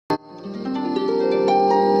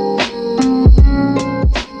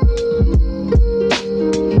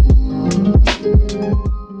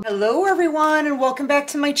Hello everyone, and welcome back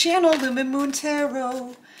to my channel, Lumen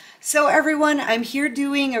Tarot. So everyone, I'm here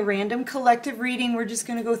doing a random collective reading. We're just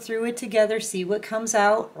going to go through it together, see what comes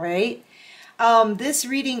out, right? This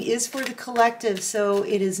reading is for the collective, so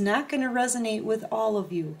it is not going to resonate with all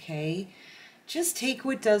of you, okay? Just take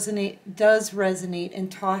what does resonate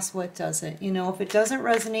and toss what doesn't. You know, if it doesn't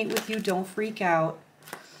resonate with you, don't freak out.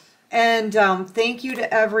 And thank you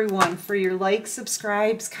to everyone for your likes,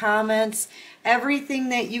 subscribes, comments, everything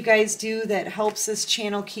that you guys do that helps this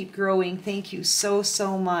channel keep growing. Thank you so,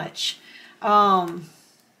 so much.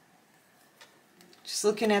 Just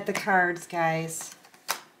looking at the cards, guys.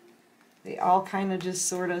 They all kind of just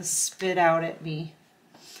sort of spit out at me.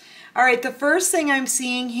 All right, the first thing I'm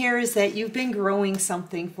seeing here is that you've been growing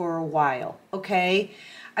something for a while, okay?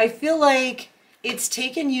 I feel like it's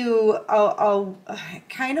taken you a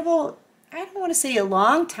kind of a, I don't want to say a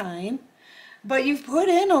long time, but you've put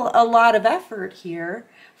in a lot of effort here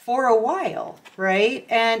for a while, right?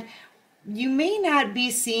 And you may not be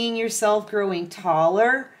seeing yourself growing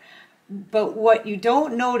taller, but what you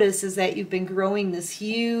don't notice is that you've been growing this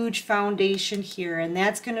huge foundation here, and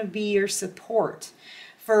that's going to be your support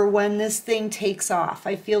for when this thing takes off.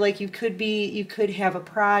 I feel like you could have a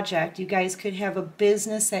project, you guys could have a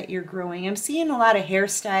business that you're growing. I'm seeing a lot of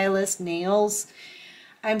hairstylists, nails.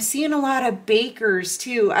 I'm seeing a lot of bakers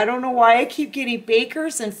too. I don't know why I keep getting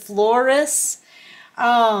bakers and florists,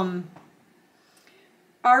 artists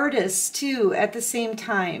too at the same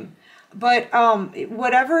time. But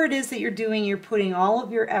whatever it is that you're doing, you're putting all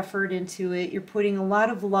of your effort into it. You're putting a lot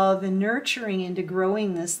of love and nurturing into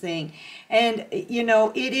growing this thing. And, you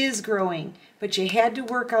know, it is growing, but you had to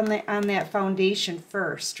work on that foundation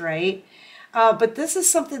first, right? But this is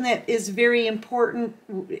something that is very important.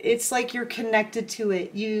 It's like you're connected to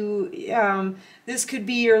it. This could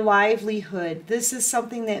be your livelihood. This is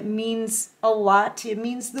something that means a lot to you. It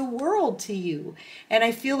means the world to you. And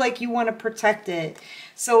I feel like you want to protect it.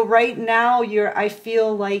 So right now, I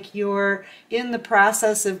feel like you're in the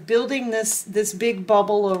process of building this big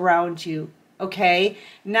bubble around you, okay?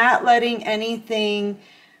 Not letting anything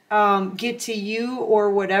get to you or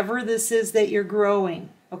whatever this is that you're growing,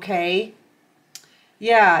 okay?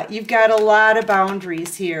 Yeah, you've got a lot of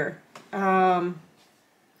boundaries here. I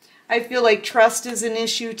feel like trust is an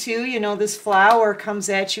issue too. You know, this flower comes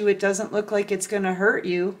at you. It doesn't look like it's going to hurt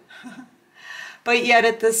you. But yet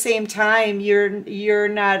at the same time, you're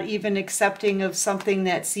not even accepting of something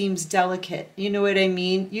that seems delicate. You know what I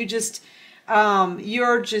mean? You're just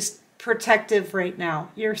protective right now.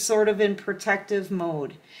 You're sort of in protective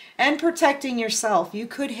mode and protecting yourself. You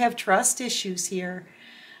could have trust issues here.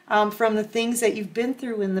 From the things that you've been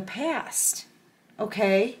through in the past,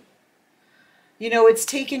 okay? You know, it's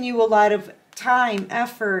taken you a lot of time,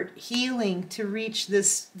 effort, healing to reach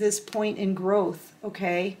this point in growth,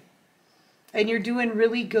 okay? And you're doing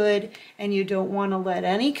really good, and you don't want to let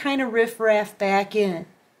any kind of riffraff back in.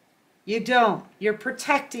 You don't. You're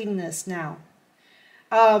protecting this now.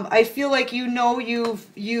 I feel like you know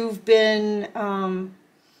you've been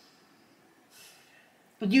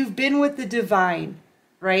with the divine,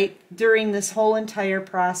 right? During this whole entire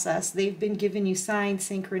process, they've been giving you signs,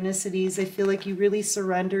 synchronicities. I feel like you really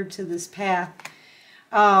surrendered to this path.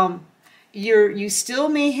 You still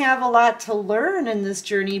may have a lot to learn in this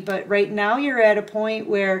journey, but right now you're at a point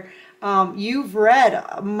where you've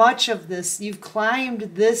read much of this. You've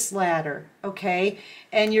climbed this ladder, okay?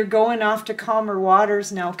 And you're going off to calmer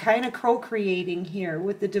waters now, kind of co-creating here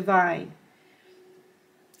with the divine.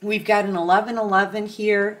 We've got an 11-11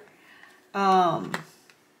 here.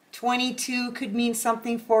 22 could mean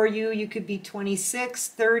something for you. You could be 26,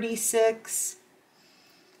 36.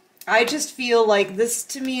 I just feel like this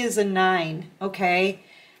to me is a 9, okay?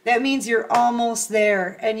 That means you're almost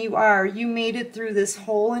there, and you are. You made it through this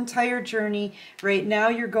whole entire journey. Right now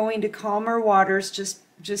you're going to calmer waters,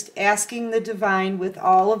 just asking the divine with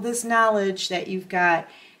all of this knowledge that you've got,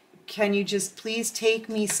 can you just please take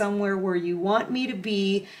me somewhere where you want me to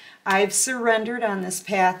be? I've surrendered on this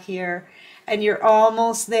path here. And you're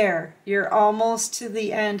almost there. You're almost to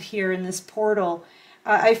the end here in this portal.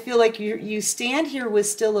 I feel like you stand here with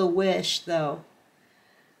still a wish, though.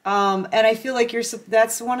 And I feel like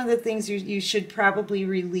that's one of the things you should probably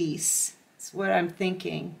release. That's what I'm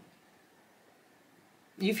thinking.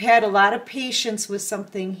 You've had a lot of patience with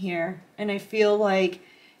something here. And I feel like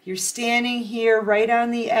you're standing here right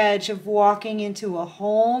on the edge of walking into a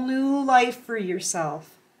whole new life for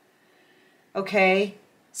yourself. Okay?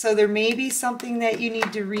 So there may be something that you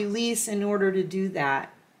need to release in order to do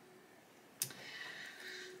that.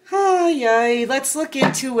 Oh, let's look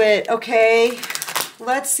into it, okay?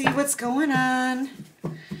 Let's see what's going on.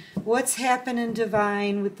 What's happening,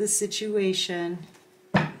 divine, with this situation?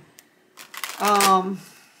 And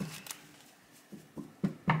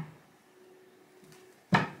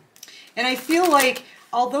I feel like,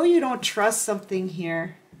 although you don't trust something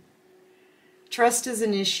here, trust is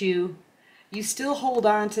an issue, you still hold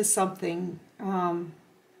on to something.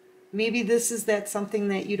 Maybe this is that something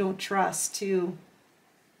that you don't trust, too.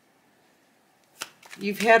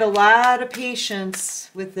 You've had a lot of patience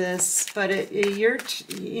with this, but it's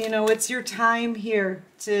your time here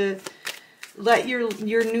to let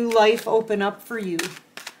your new life open up for you.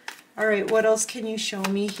 All right, what else can you show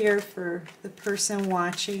me here for the person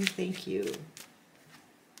watching? Thank you.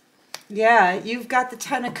 Yeah, you've got the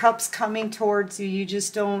Ten of Cups coming towards you. You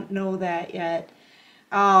just don't know that yet.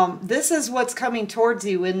 This is what's coming towards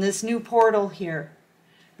you in this new portal here.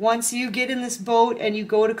 Once you get in this boat and you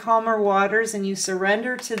go to calmer waters and you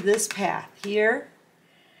surrender to this path here,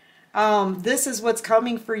 this is what's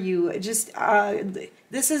coming for you.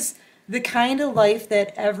 This is the kind of life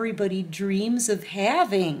that everybody dreams of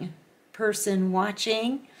having, person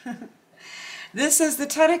watching. This is the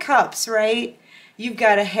Ten of Cups, right? You've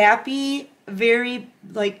got a happy, very,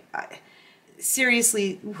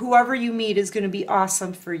 seriously, whoever you meet is going to be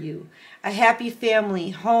awesome for you. A happy family,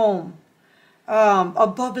 home, a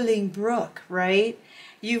bubbling brook, right?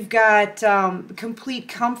 You've got complete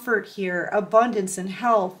comfort here, abundance and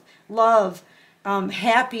health, love,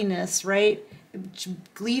 happiness, right?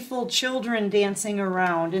 Gleeful children dancing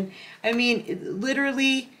around. And I mean,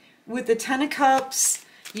 literally, with the Ten of Cups,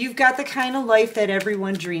 you've got the kind of life that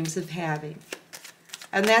everyone dreams of having.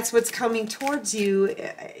 And that's what's coming towards you,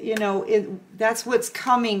 that's what's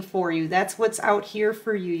coming for you. That's what's out here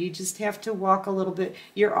for you. You just have to walk a little bit.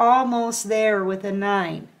 You're almost there with a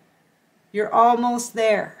 9. You're almost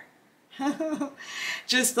there.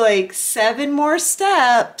 Just like 7 more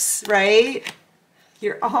steps, right?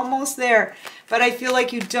 You're almost there. But I feel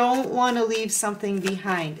like you don't want to leave something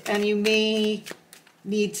behind. And you may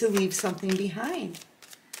need to leave something behind.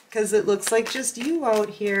 Because it looks like just you out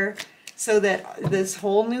here. So that this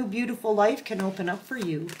whole new beautiful life can open up for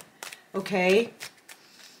you. Okay?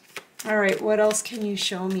 All right, what else can you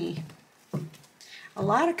show me? A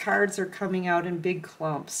lot of cards are coming out in big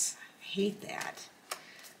clumps. I hate that.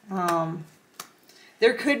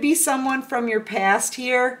 There could be someone from your past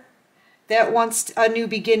here that wants a new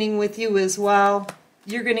beginning with you as well.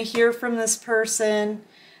 You're going to hear from this person.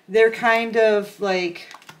 They're kind of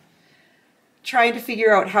like trying to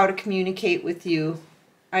figure out how to communicate with you.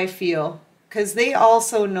 I feel, because they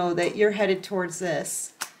also know that you're headed towards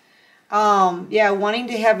this. Yeah, wanting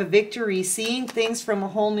to have a victory, seeing things from a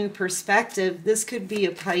whole new perspective. This could be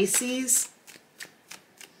a Pisces.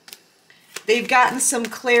 They've gotten some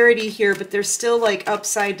clarity here, but they're still like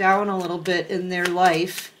upside down a little bit in their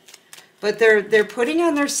life. But they're putting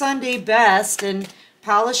on their Sunday best and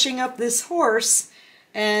polishing up this horse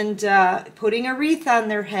and putting a wreath on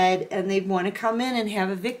their head, and they want to come in and have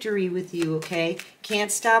a victory with you, okay?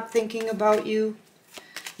 Can't stop thinking about you.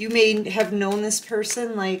 You may have known this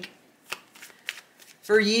person like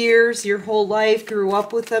for years, your whole life, grew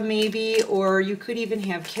up with them maybe, or you could even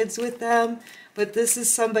have kids with them. But this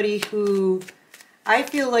is somebody who I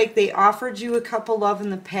feel like they offered you a cup of love in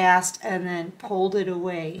the past and then pulled it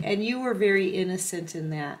away, and you were very innocent in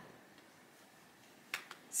that.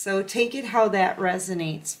 So take it how that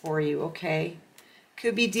resonates for you, okay?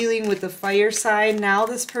 Could be dealing with the fire sign. Now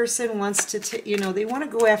this person wants to, they want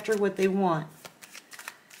to go after what they want.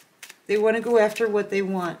 They want to go after what they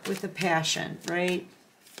want with a passion, right?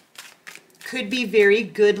 Could be very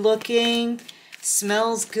good looking,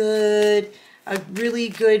 smells good, a really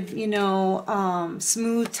good,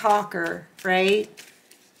 smooth talker, right?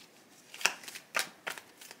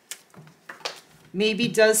 Maybe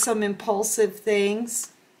does some impulsive things.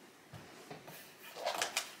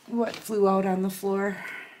 What flew out on the floor?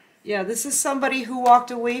 Yeah, this is somebody who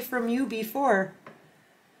walked away from you before.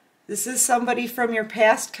 This is somebody from your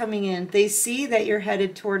past coming in. They see that you're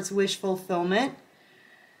headed towards wish fulfillment,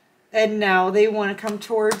 and now they want to come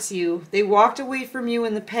towards you. They walked away from you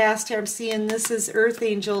in the past. I'm seeing this is Earth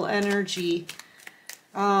Angel energy.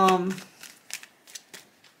 Yeah,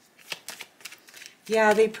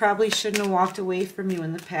 they probably shouldn't have walked away from you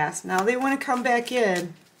in the past. Now they want to come back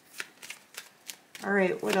in. All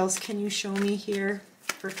right, what else can you show me here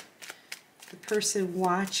for the person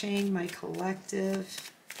watching, my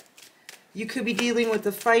collective? You could be dealing with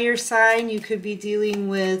the fire sign. You could be dealing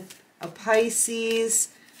with a Pisces,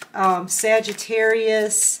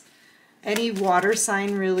 Sagittarius, any water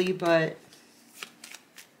sign really, but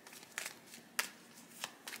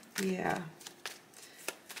yeah.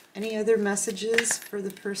 Any other messages for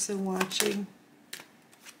the person watching?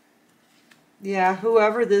 Yeah,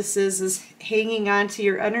 whoever this is hanging on to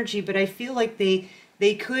your energy, but I feel like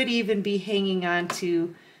they could even be hanging on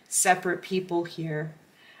to separate people here.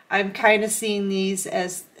 I'm kind of seeing these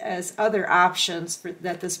as other options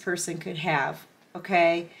that this person could have,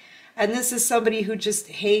 okay? And this is somebody who just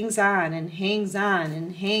hangs on and hangs on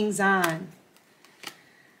and hangs on.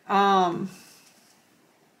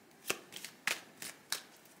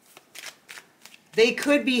 They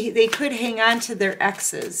could hang on to their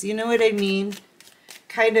exes. You know what I mean?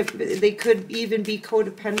 Kind of, they could even be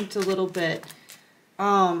codependent a little bit.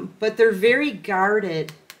 But they're very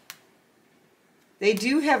guarded. They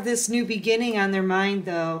do have this new beginning on their mind,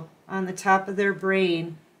 though, on the top of their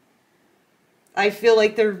brain. I feel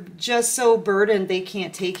like they're just so burdened they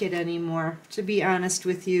can't take it anymore, to be honest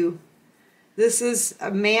with you. This is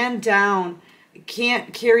a man down,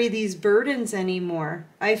 can't carry these burdens anymore.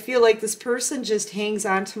 I feel like this person just hangs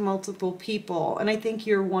on to multiple people, and I think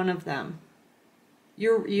you're one of them.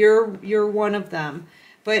 You're one of them.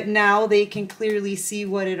 But now they can clearly see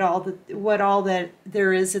what all that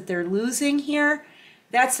there is that they're losing here.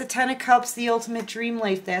 That's the Ten of Cups, the ultimate dream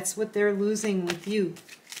life. That's what they're losing with you.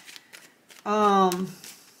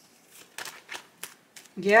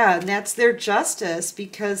 Yeah, and that's their justice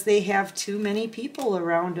because they have too many people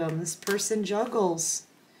around them. This person juggles.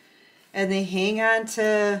 And they hang on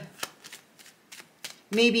to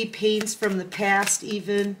maybe pains from the past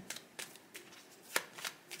even.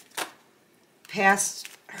 Past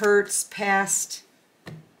hurts, past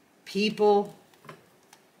people.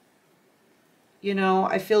 You know,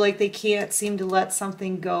 I feel like they can't seem to let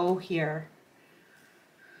something go here.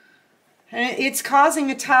 And it's causing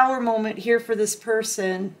a tower moment here for this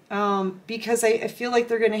person because I feel like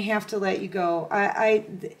they're going to have to let you go. I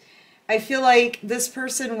feel like this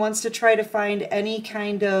person wants to try to find any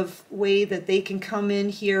kind of way that they can come in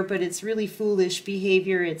here, but it's really foolish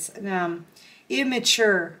behavior. It's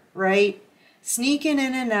immature, right? Sneaking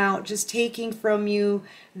in and out, just taking from you,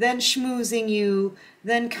 then schmoozing you,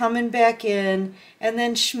 then coming back in, and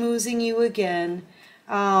then schmoozing you again.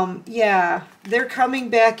 Yeah, they're coming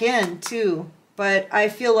back in too, but I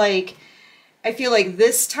feel like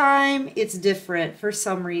this time it's different for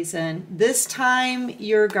some reason. This time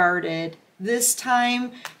you're guarded. This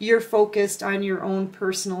time you're focused on your own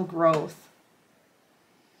personal growth.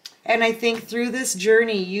 And I think through this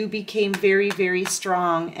journey, you became very, very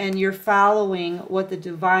strong and you're following what the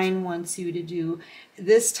divine wants you to do.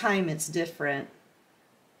 This time it's different.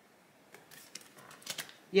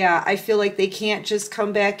 Yeah, I feel like they can't just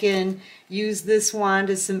come back in, use this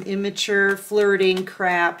wand as some immature flirting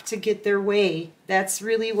crap to get their way. That's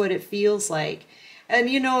really what it feels like. And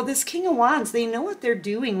you know, this King of Wands, they know what they're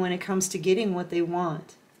doing when it comes to getting what they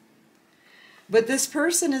want. But this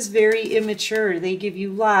person is very immature. They give you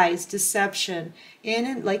lies, deception,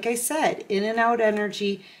 like I said, in and out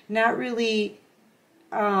energy, not really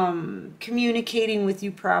communicating with you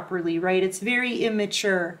properly, right? It's very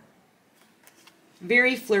immature,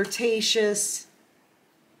 very flirtatious.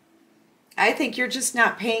 I think you're just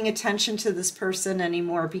not paying attention to this person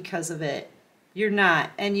anymore because of it. You're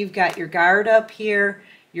not. And you've got your guard up here.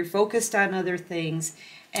 You're focused on other things.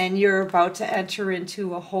 And you're about to enter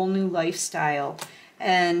into a whole new lifestyle.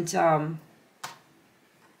 And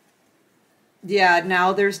yeah,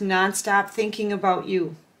 now there's nonstop thinking about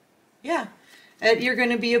you. Yeah. You're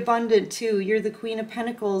going to be abundant too. You're the Queen of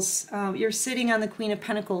Pentacles. You're sitting on the Queen of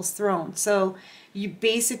Pentacles throne. So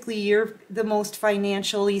you're the most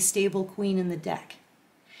financially stable queen in the deck.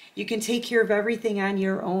 You can take care of everything on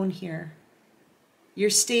your own here. You're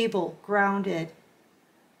stable, grounded.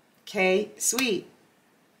 Okay, sweet.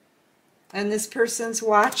 And this person's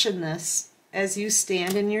watching this as you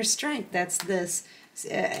stand in your strength. That's this.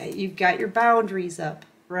 You've got your boundaries up,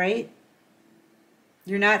 right?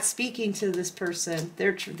 You're not speaking to this person.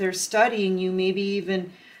 They're studying you. Maybe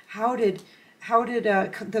even how did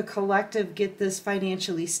the collective get this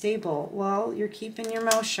financially stable? Well, you're keeping your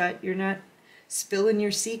mouth shut. You're not spilling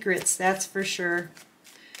your secrets. That's for sure.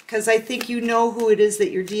 Because I think you know who it is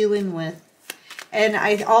that you're dealing with. And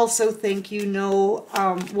I also think you know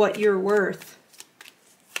what you're worth.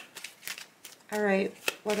 All right,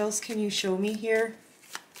 what else can you show me here?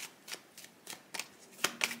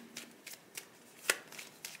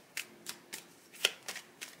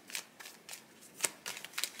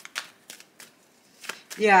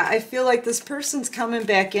 Yeah, I feel like this person's coming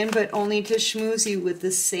back in, but only to schmooze you with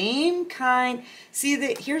the same kind.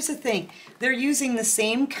 See, here's the thing. They're using the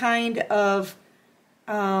same kind of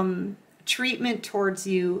treatment towards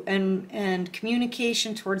you and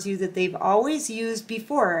communication towards you that they've always used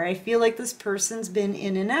before. I feel like this person's been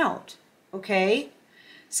in and out, okay?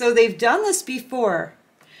 So they've done this before.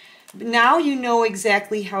 Now you know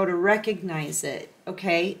exactly how to recognize it,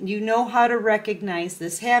 okay? You know how to recognize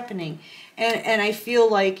this happening. And I feel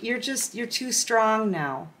like you're too strong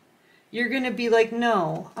now. You're going to be like,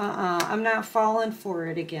 no, I'm not falling for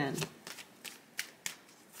it again.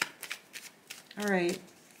 All right.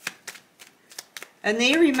 And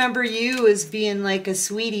they remember you as being like a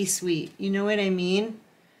sweetie sweet. You know what I mean?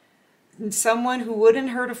 And someone who wouldn't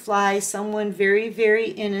hurt a fly, someone very, very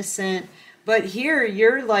innocent. But here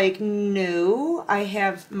you're like, no, I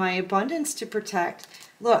have my abundance to protect.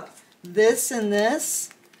 Look, this and this,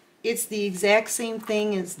 it's the exact same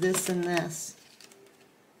thing as this and this.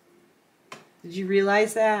 Did you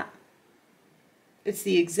realize that? It's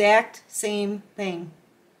the exact same thing.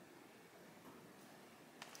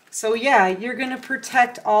 So yeah, you're going to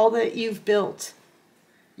protect all that you've built.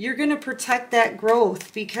 You're going to protect that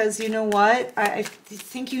growth because you know what? I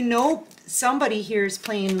think you know somebody here is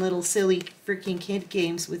playing little silly freaking kid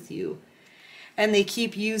games with you. And they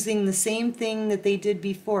keep using the same thing that they did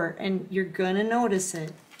before. And you're going to notice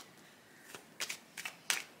it.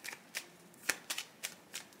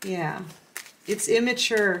 Yeah. It's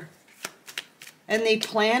immature. And they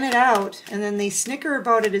plan it out. And then they snicker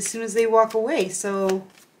about it as soon as they walk away. So...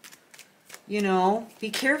 you know, be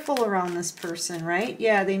careful around this person, right?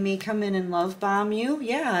 Yeah, they may come in and love bomb you.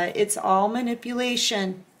 Yeah, it's all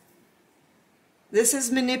manipulation. This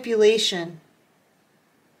is manipulation.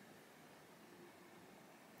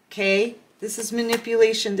 Okay? This is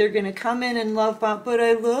manipulation. They're going to come in and love bomb, but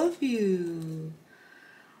I love you.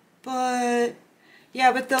 But,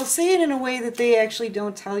 yeah, but they'll say it in a way that they actually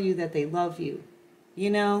don't tell you that they love you. You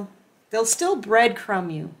know? They'll still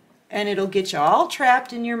breadcrumb you, and it'll get you all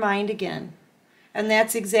trapped in your mind again. And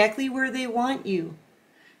that's exactly where they want you.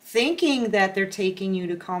 Thinking that they're taking you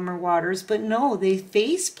to calmer waters, but no, they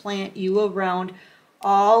face plant you around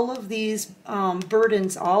all of these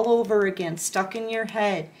burdens all over again, stuck in your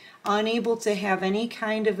head, unable to have any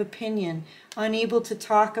kind of opinion, unable to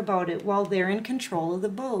talk about it while they're in control of the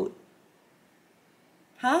boat.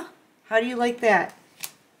 Huh? How do you like that?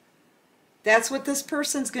 That's what this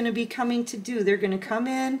person's going to be coming to do. They're going to come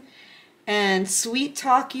in and sweet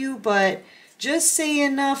talk you, but just say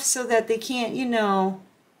enough so that they can't, you know,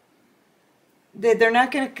 they're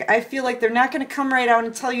not going to, I feel like they're not going to come right out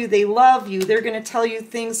and tell you they love you. They're going to tell you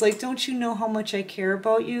things like, don't you know how much I care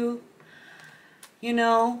about you? You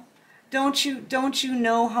know, don't you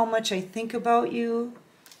know how much I think about you?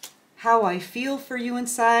 How I feel for you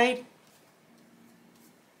inside?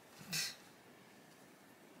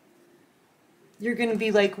 You're going to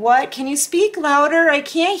be like, what? Can you speak louder? I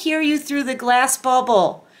can't hear you through the glass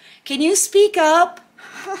bubble. Can you speak up?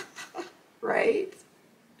 Right?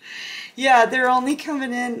 Yeah, they're only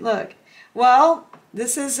coming in. Look, well,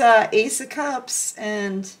 this is Ace of Cups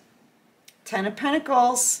and Ten of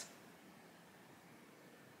Pentacles.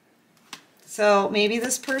 So maybe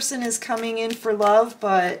this person is coming in for love,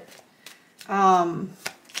 but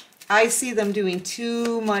I see them doing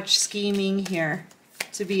too much scheming here,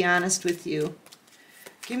 to be honest with you.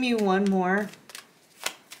 Give me one more.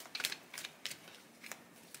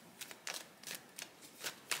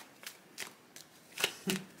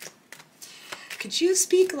 Could you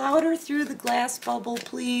speak louder through the glass bubble,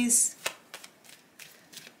 please?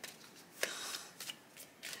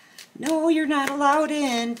 No, you're not allowed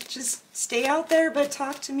in. Just stay out there, but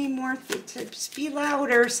talk to me more. Just be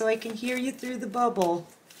louder so I can hear you through the bubble.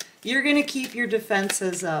 You're going to keep your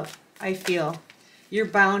defenses up, I feel. Your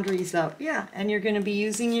boundaries up. Yeah, and you're going to be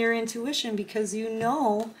using your intuition because you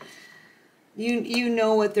know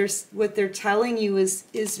what they're telling you is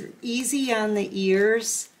easy on the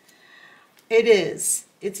ears. It is.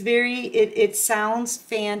 It's very, it sounds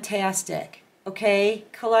fantastic, okay,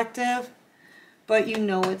 collective? But you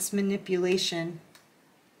know it's manipulation.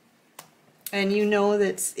 And you know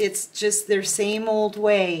that it's just their same old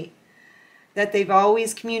way that they've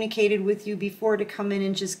always communicated with you before to come in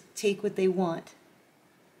and just take what they want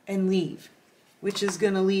and leave. Which is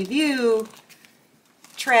going to leave you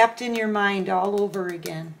trapped in your mind all over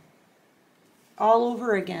again. All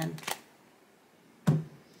over again.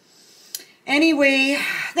 Anyway,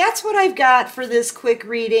 that's what I've got for this quick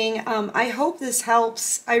reading. I hope this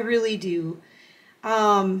helps. I really do.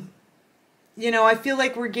 You know, I feel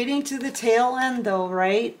like we're getting to the tail end, though,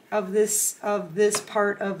 right, of this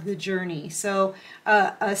part of the journey. So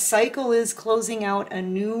a cycle is closing out. A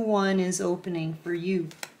new one is opening for you.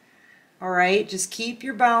 All right, just keep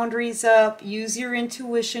your boundaries up. Use your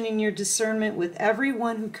intuition and your discernment with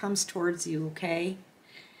everyone who comes towards you, okay?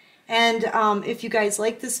 And if you guys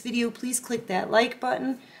like this video, please click that like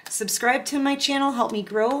button. Subscribe to my channel. Help me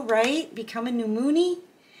grow, right? Become a new Moonie.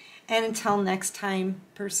 And until next time,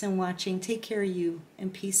 person watching, take care of you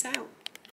and peace out.